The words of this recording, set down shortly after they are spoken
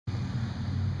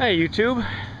Hey YouTube,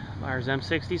 Buyer's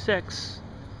M66.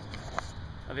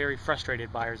 A very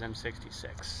frustrated Buyer's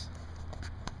M66.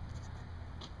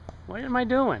 What am I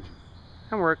doing?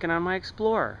 I'm working on my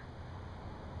Explorer.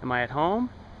 Am I at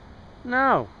home?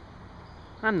 No,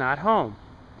 I'm not home.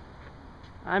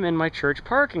 I'm in my church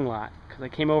parking lot because I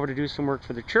came over to do some work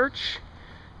for the church,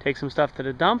 take some stuff to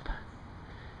the dump,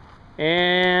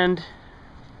 and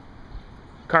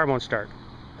car won't start.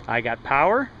 I got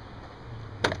power,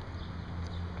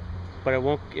 but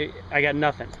I got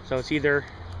nothing. So it's either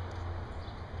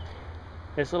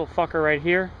this little fucker right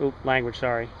here, language,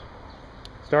 sorry,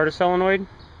 start a solenoid,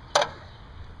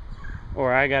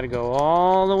 or I gotta go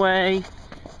all the way,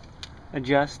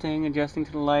 adjusting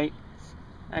to the light.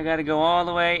 I gotta go all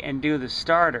the way and do the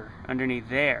starter underneath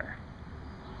there.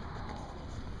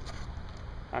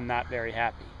 I'm not very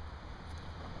happy.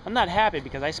 I'm not happy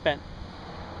because I spent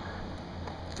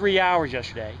 3 hours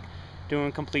yesterday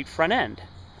doing complete front end.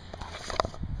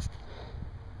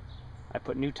 I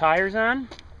put new tires on.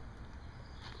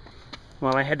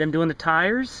 While I had them doing the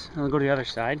tires, I'll go to the other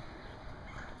side.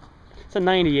 It's a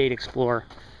 98 Explorer,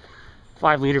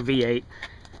 5-liter V8.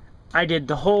 I did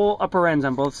the whole upper ends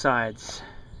on both sides.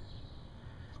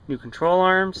 New control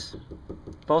arms,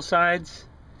 both sides.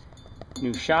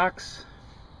 New shocks,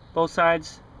 both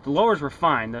sides. The lowers were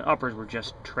fine, the uppers were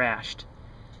just trashed.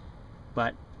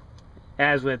 But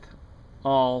as with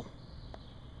all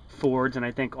Fords and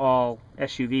I think all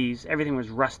SUVs, everything was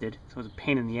rusted, so it was a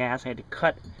pain in the ass. I had to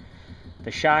cut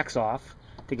the shocks off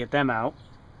to get them out.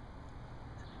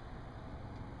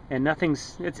 And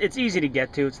it's easy to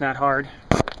get to, it's not hard.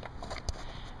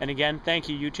 And again, thank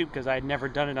you YouTube, because I had never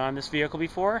done it on this vehicle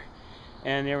before.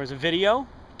 And there was a video,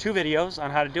 2 videos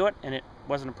on how to do it, and it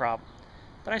wasn't a problem.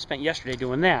 But I spent yesterday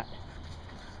doing that.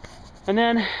 And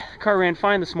then the car ran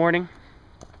fine this morning.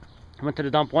 I went to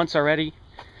the dump once already.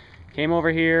 Came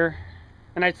over here,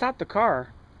 and I stopped the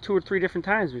car 2 or 3 different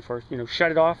times before,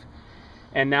 shut it off,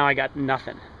 and now I got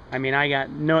nothing. I mean, I got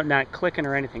not clicking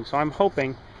or anything. So I'm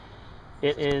hoping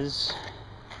it is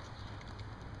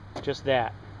just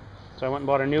that. So I went and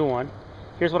bought a new one.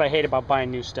 Here's what I hate about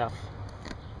buying new stuff.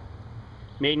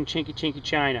 Made in Chinky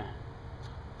China.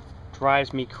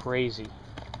 Drives me crazy.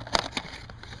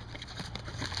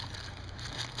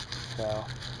 So,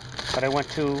 but I went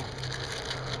to,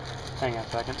 hang on a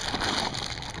second.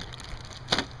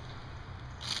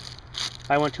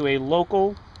 I went to a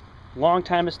local,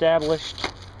 long-time established,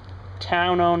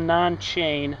 town-owned,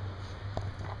 non-chain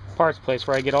parts place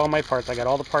where I get all my parts. I got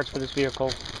all the parts for this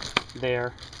vehicle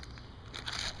there.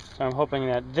 So I'm hoping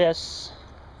that this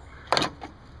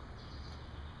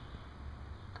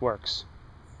works.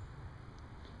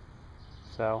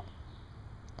 So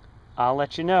I'll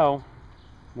let you know.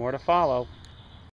 More to follow.